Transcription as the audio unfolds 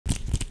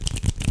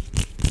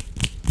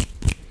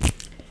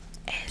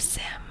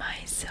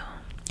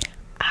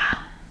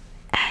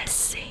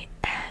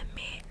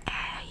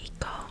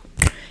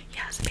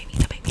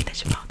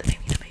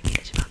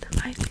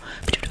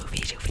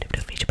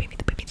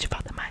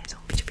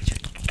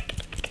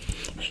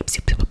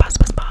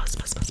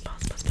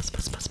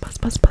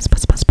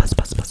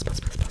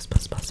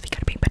posso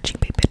ficar bem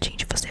pertinho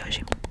de você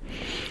hoje.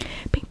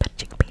 Bem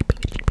pertinho, bem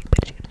pertinho.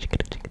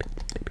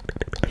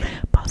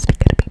 Posso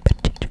ficar bem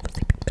pertinho de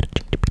você, bem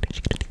pertinho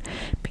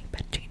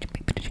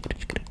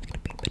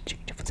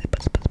de você.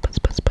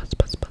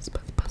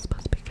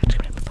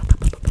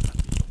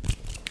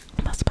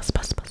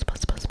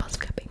 Posso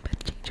ficar bem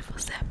pertinho de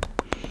você.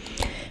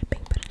 Bem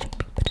pertinho,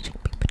 bem pertinho,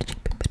 bem pertinho,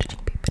 bem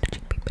pertinho, bem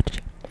pertinho, bem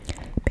pertinho.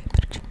 Bem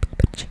pertinho, bem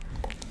pertinho.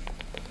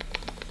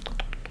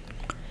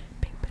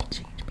 Bem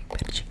pertinho, bem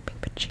pertinho, bem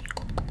pertinho.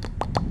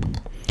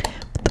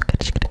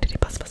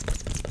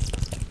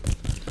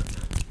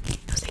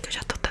 Eu sei que eu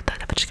já tô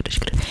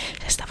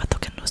já estava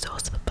tocando no seu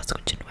rosto. Posso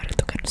continuar a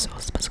tocar no seu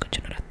rosto. Posso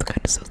continuar a tocar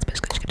no seu rosto. Posso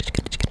continuar a tocar.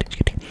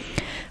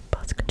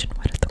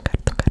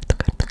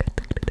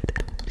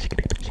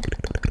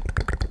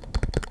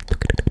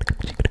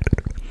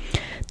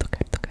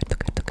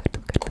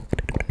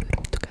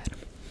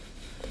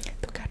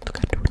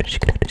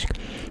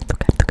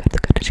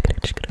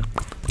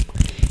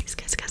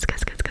 Esquece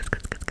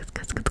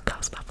do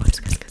caos lá fora.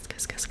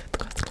 Esquece do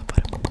caos lá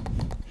fora.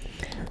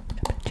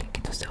 Pertinho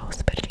aqui do seu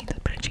rosto, pertinho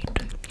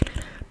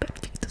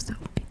do seu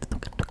ouvido,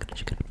 tocando,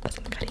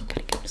 passando carinho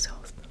no seu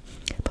rosto.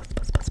 Passo,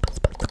 tocar.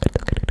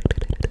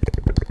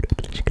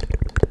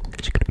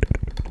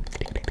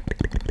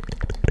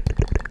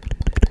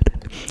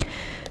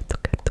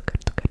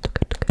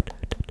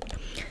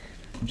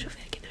 Deixa eu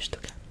ver aqui, deixa eu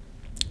tocar.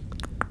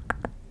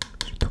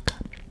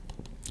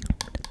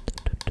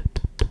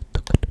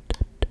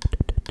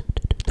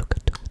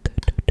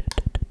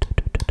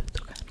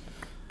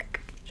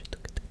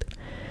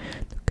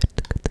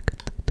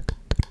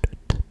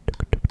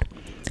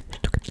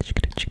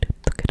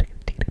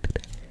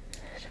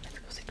 Deixa eu ver se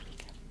eu consigo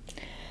ligar.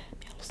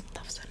 Minha luz não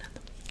tá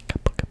funcionando.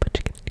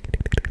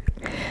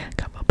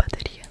 Acabou a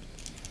bateria.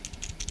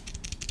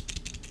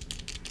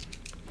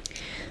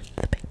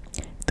 Tudo bem.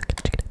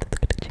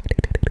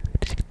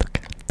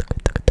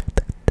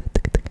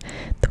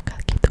 Tocar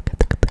aqui.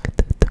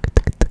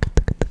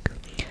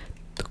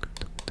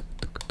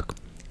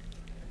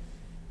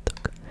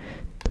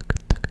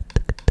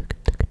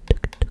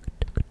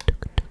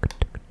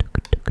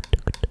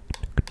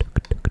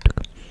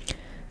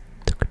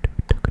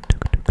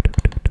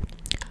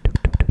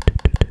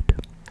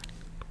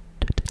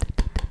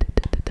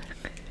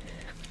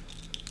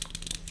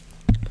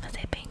 Mas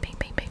é bem.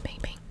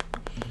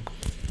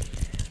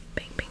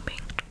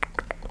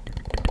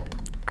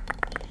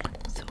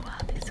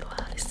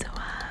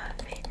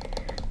 Suave.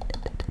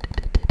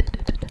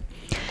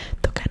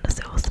 Tocar no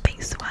seu rosto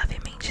bem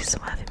suavemente.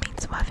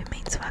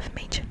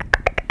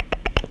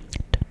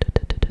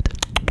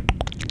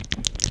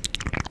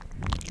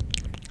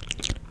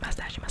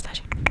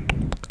 Massagem.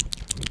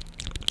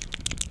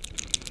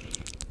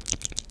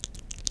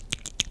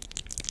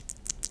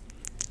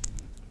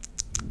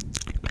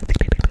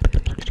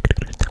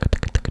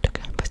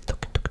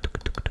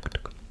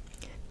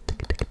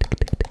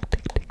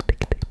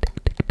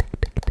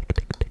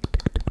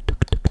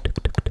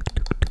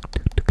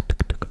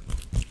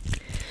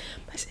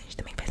 Mas a gente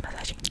também faz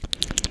massagem.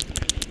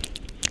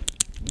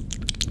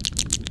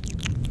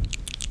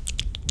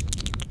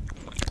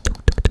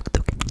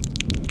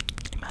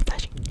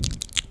 Massagem.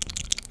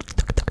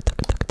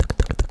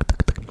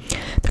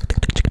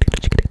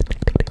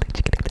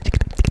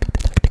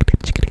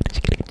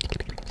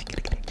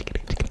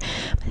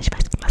 Mas a gente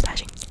faz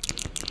massagem.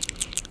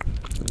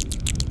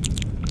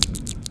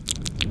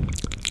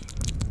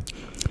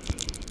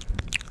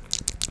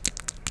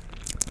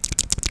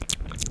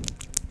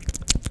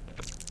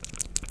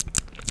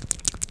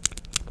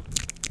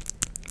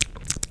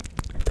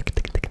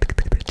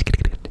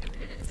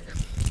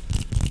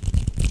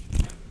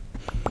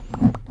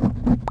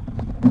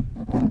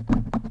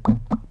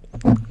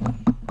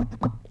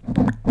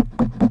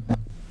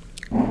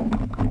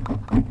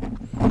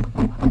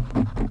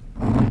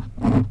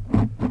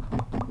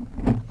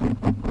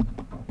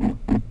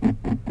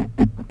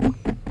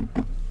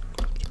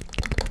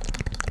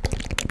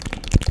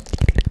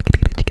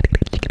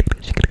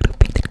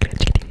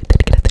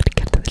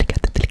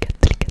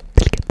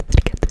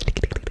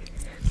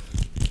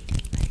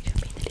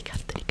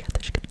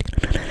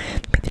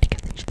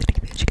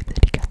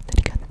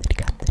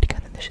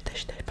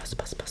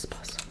 Passo.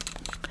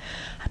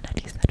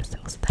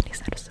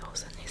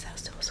 Analisar o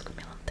seu rosto com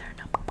minha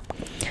lanterna.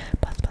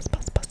 Passo.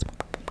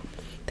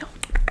 Então,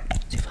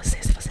 se você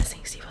é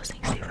sensível à luz. Se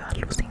você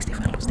é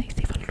sensível à luz.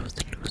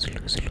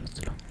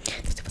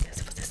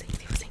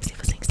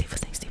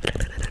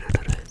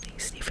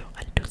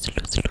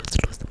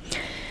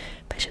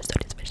 Fecha os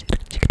olhos.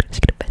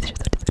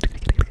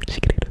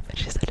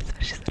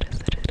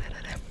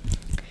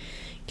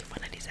 Que eu vou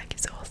analisar aqui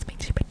seu rosto bem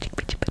pertinho.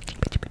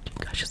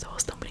 Eu acho o seu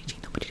rosto tão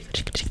bonitinho.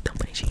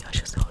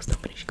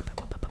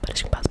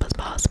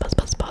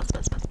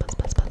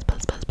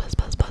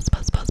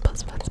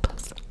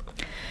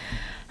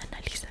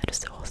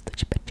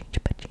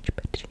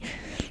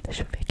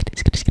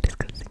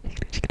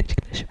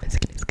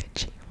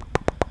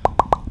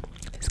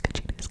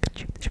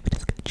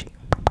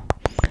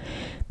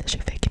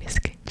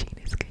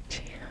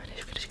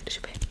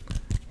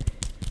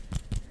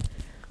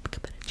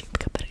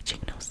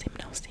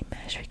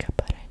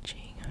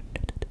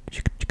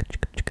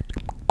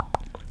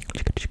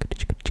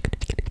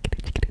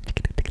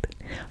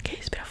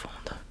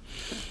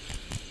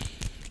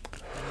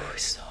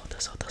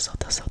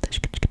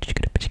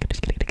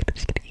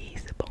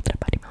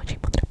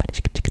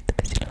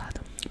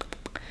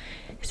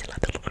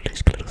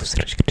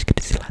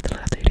 Desse lado,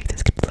 lado direita,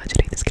 esquerda, lado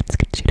direita, esquerda,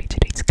 direita,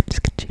 direita,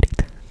 esquerda,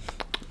 direita.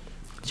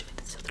 Deixa eu ver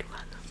desse outro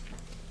lado.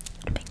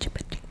 Bem de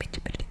pertinho, deixa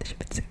eu ver desse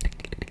outro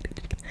lado.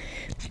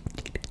 Deixa eu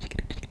ver.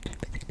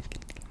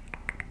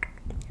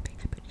 Bem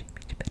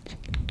de pertinho.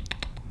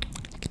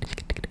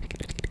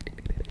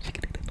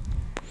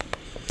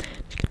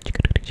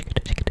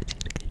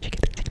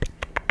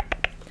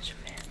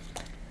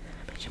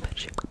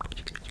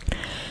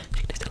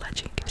 Desse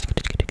ladinho.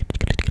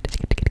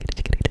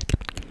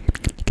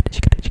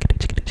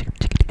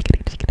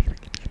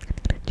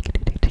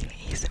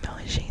 Isso, meu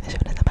anjinho. Deixa eu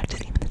ver nessa parte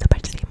de cima, nessa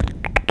parte de cima.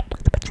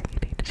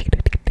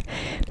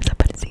 Nessa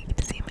partezinha aqui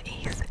de cima.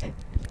 Isso.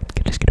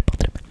 Nessa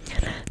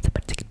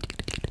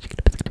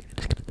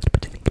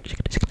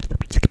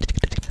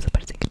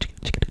partezinha.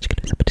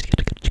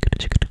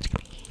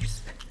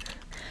 Isso.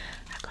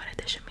 Agora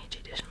deixa eu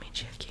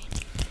medir aqui.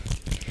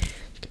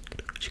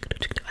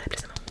 Olha pra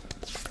essa mão.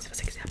 Se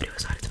você quiser abrir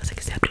os olhos,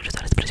 pode abrir. Se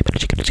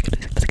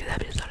você quiser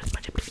abrir os olhos,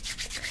 pode abrir.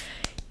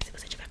 Se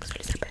você tiver com os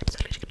olhos abertos,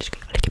 olha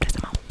aqui pra essa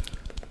mão.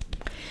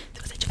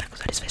 Se você tiver com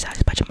os olhos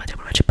fechados, pode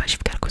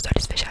ficar com os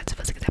olhos fechados. Se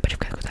você quiser, pode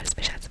ficar com os olhos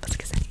fechados. Se você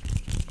quiser.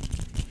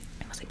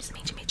 É você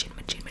simplesmente medir.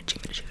 Você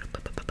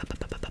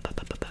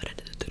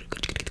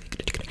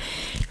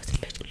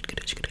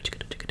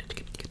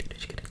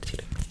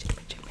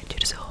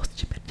medir o seu rosto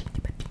de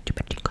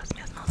pertinho com as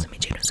minhas mãos.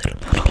 Medir o seu.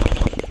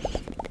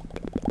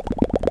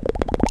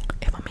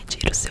 Eu vou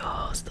medir o seu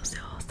rosto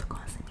com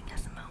as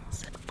minhas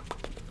mãos.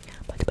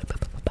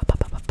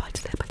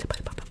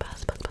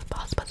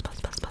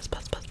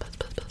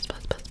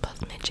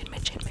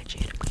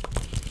 Medir.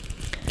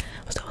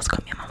 O seu rosto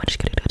com a minha mão,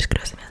 escrever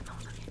as minhas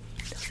mãos.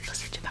 Então, se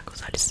você tiver com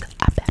os olhos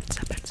abertos,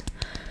 olha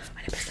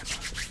pra essa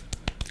mão.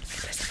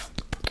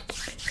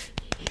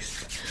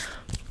 Isso.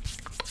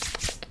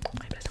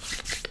 Olha pra essa mão.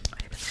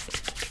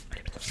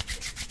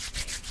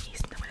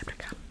 Isso, então olha pra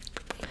cá.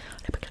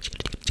 Olha pra cá. Isso.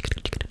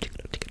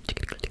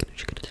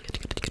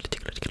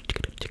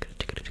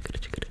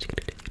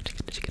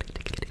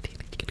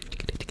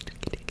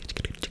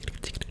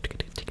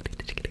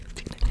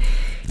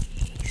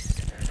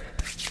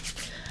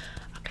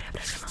 Olha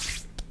pra essa mão.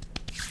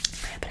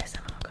 Olha pra essa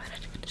mão agora.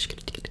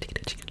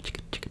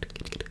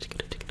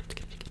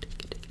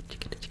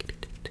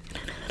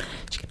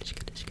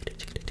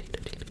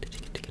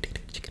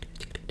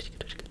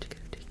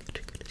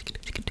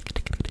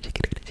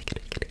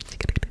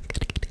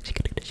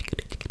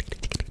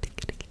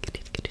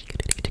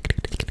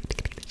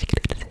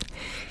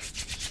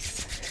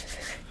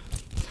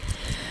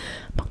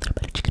 Bom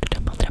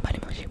trabalho,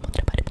 manjinho. Bom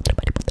trabalho.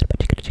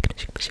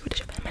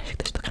 Deixa eu ver, mas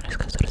deixa eu tocar nas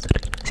coisas. Deixa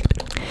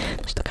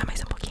eu tocar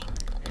mais um pouquinho.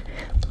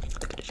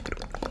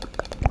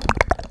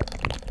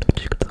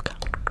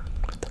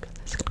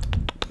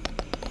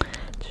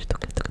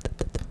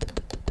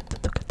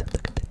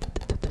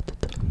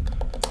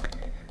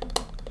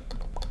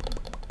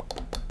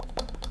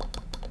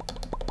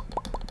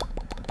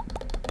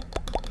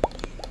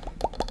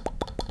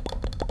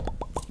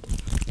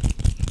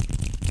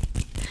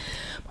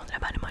 Bom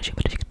trabalho, manjinho.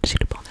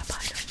 Bom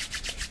trabalho.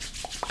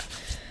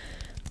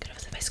 Agora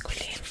você vai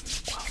escolher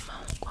qual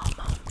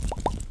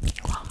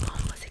mão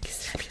você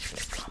quiser,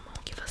 qual mão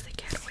que você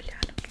quer olhar.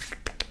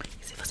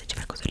 E se você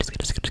tiver com os olhos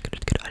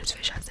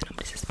fechados, você não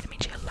precisa,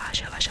 simplesmente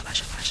relaxa aqui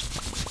os ombros.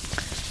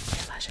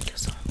 Relaxa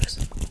os ombros.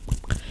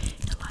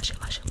 Relaxa o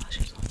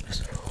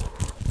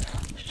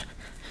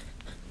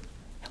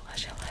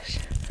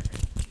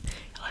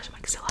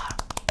maxilar.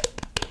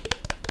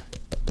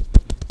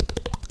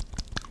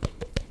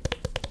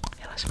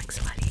 Relaxa o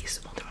maxilar,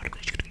 isso. Bom trabalho.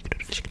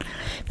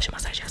 Deixa eu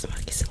massagear esse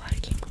maxilar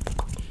aqui.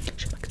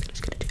 Deixa eu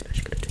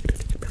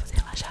pra você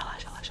relaxar.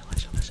 Relaxa.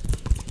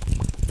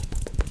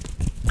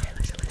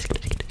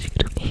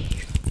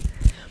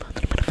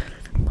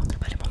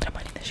 Bom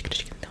trabalho.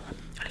 Então,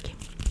 olha aqui.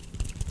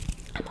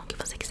 A mão que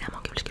você quiser, a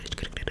mão que você quiser.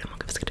 Eu vou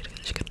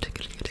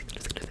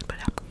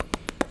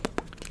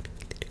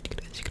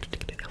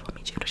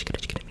medir.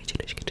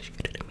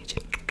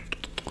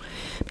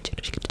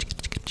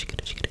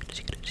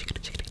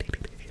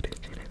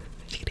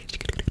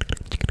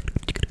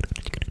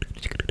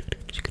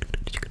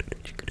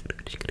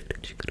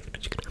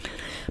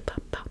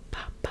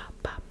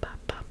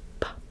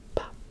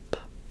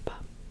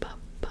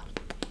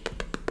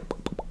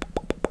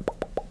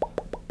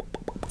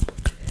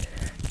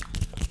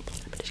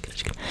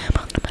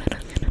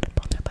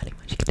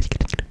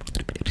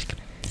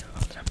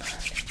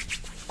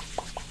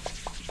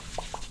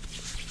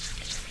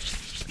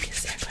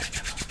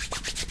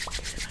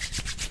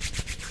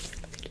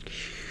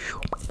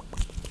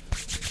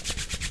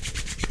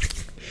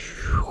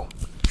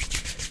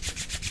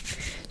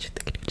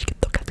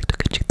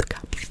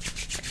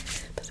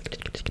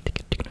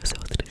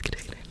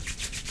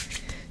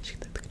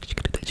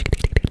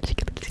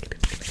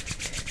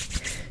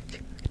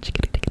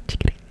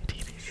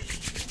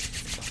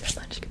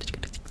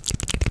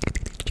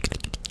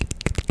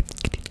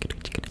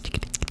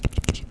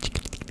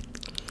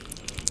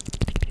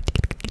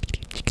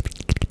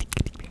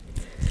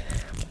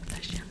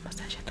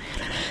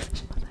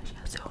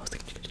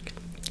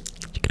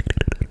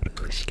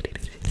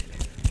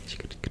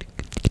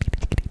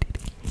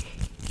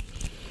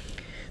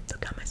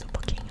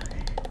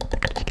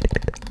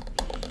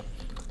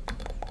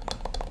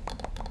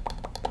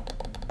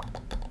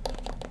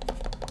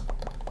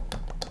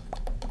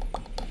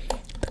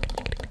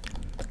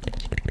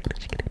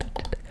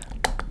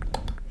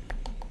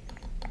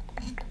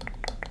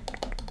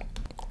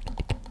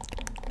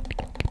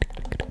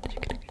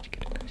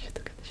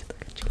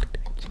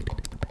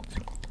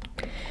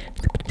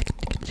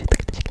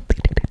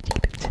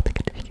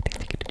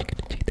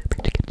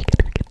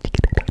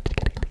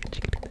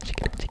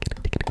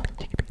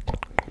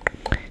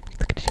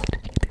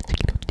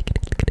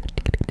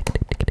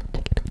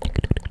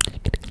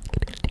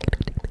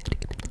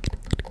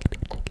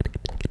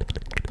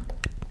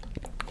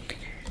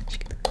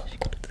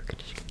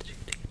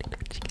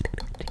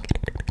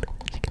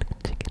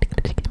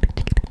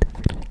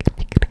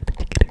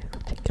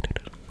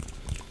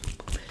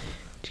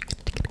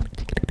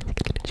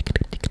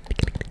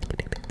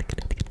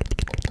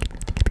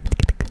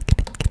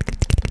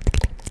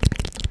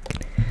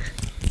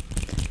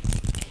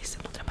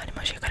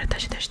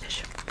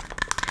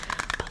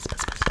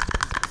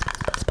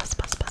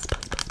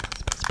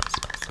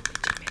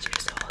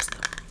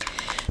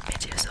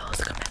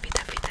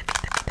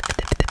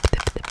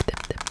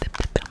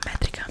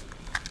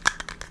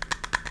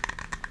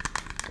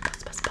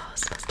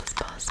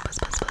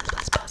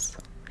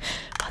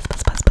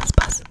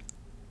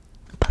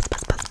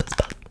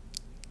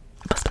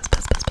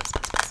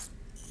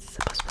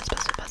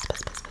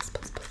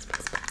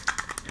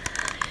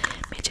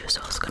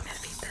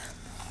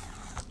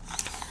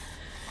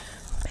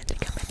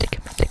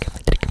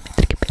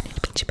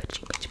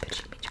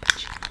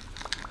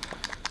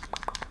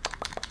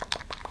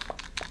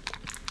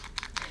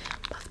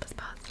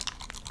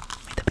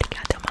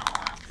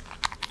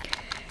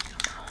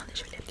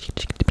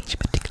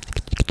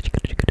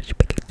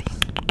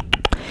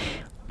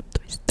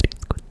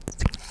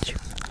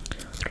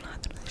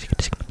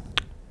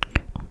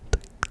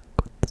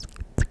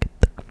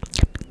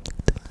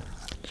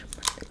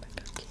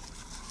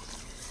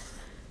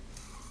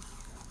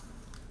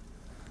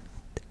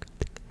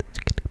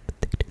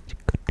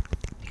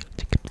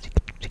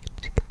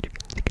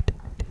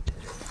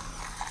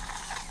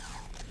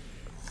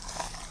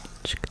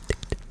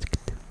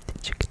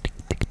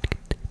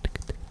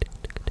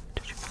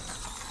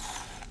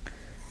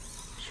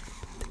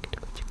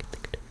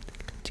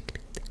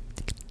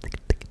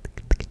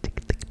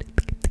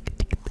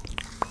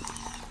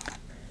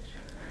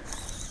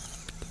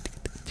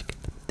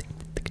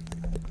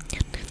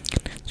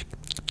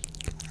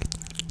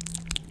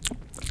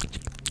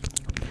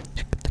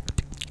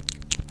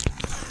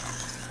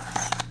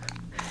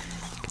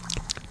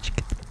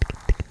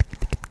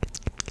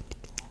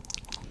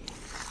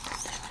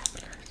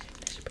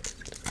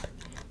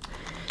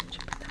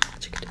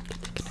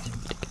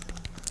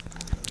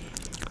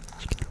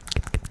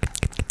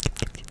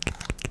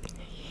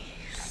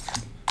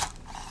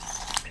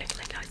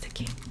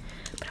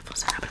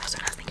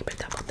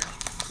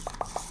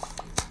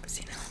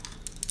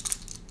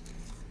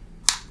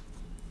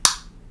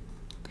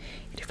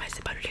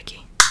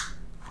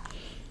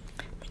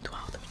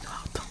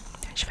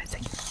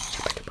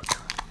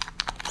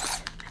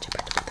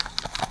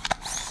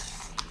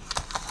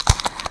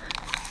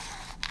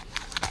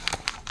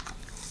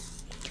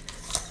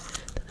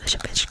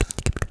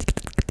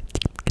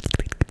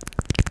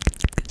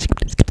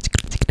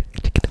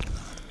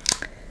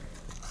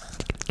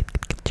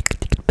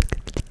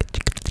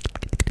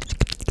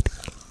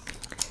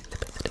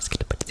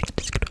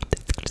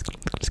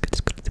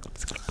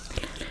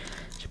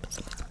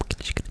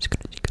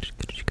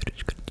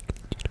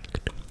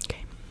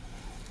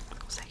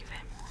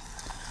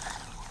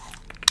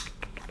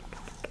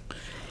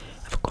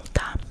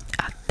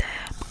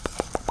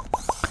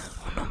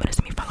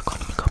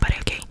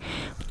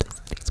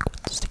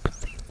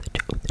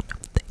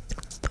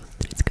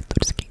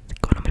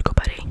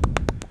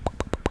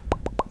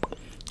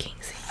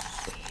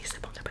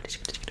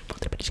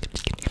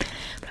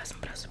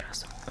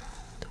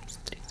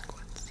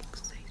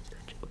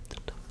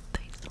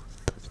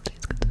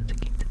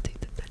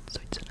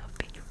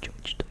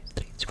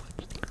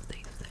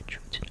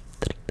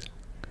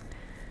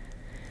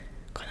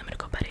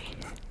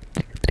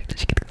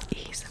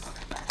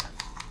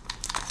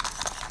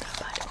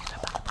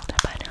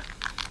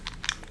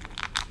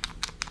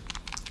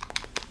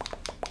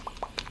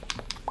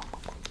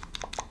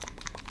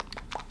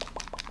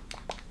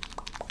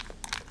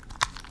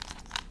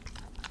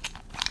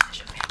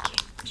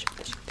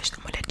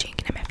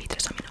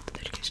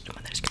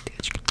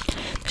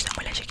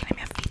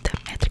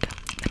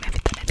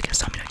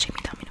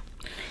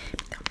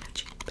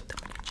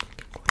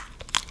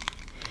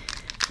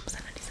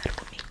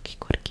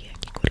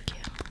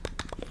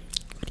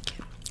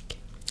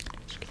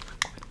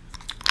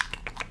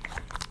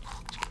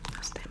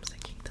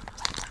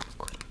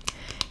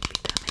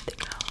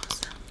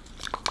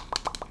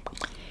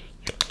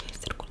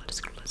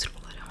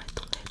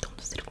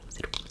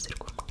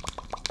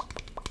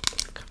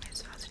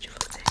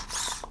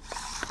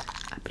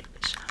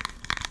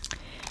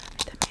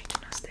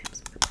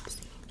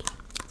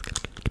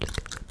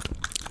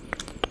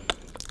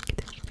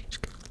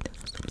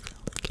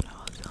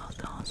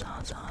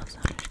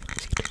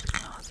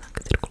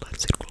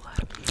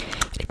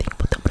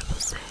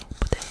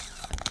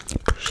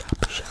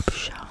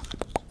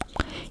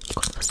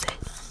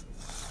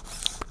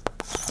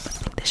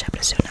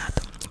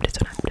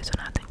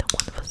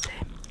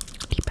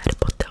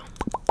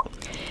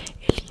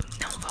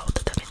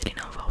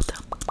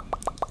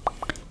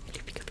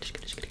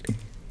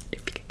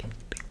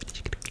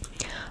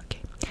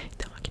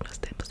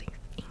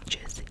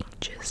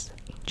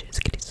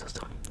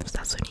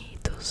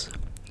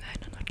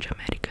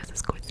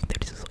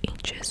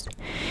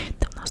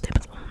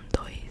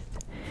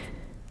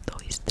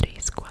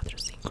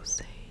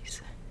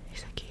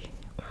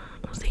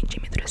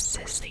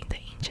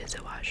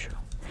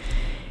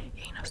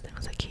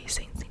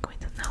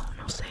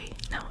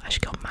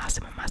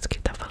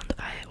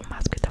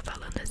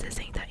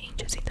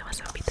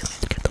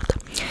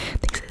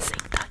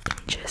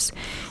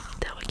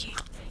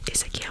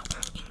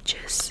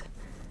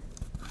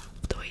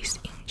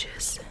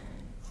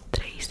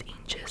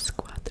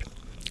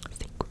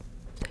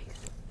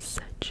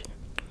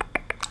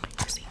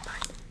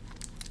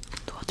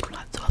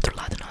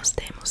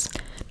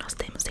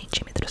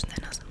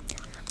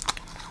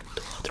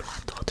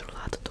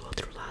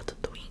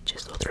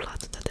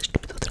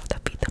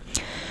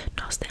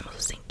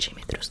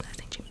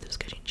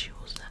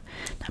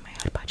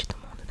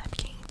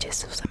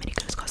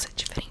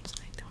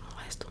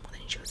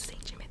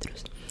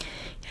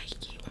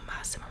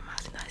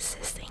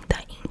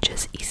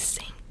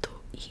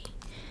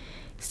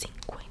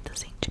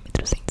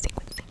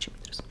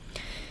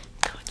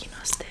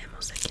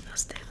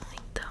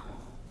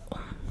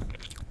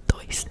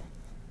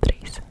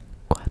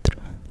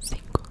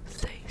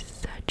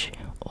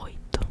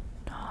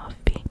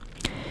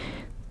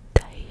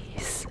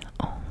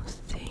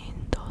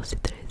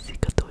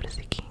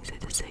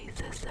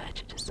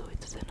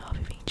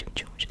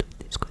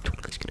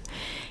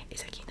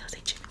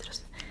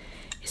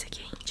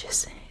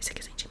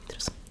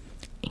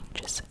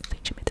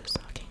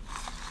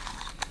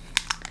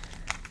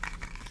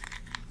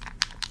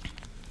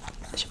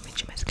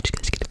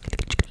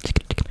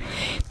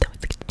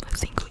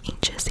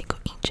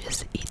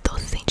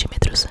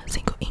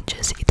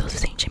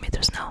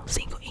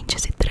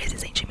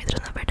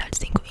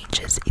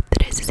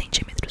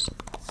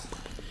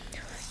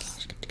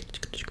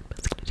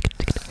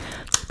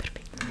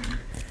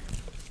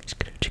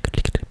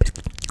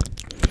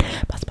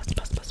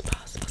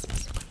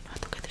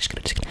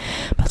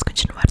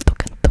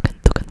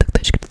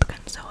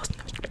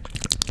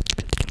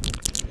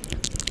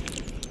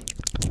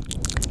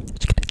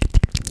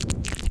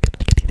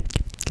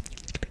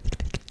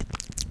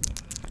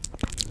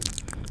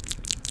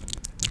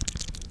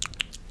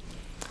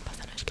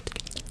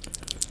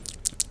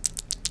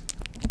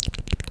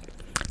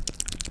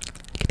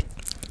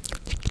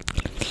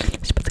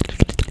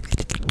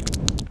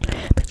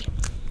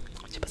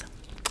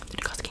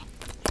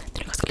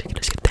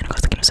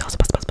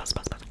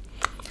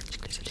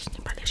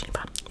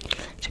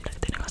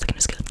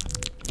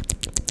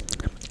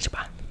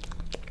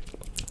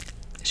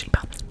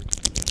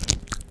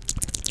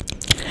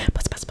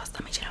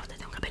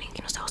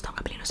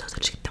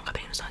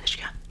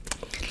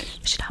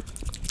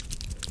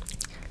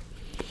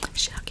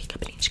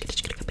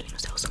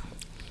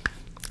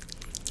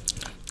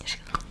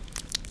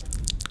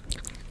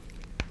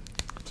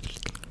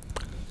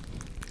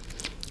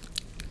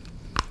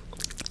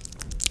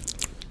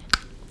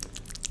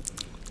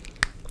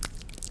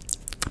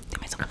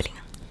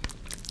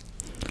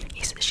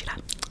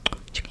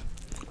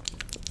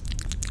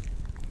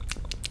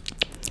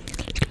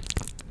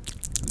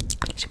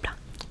 de Braga.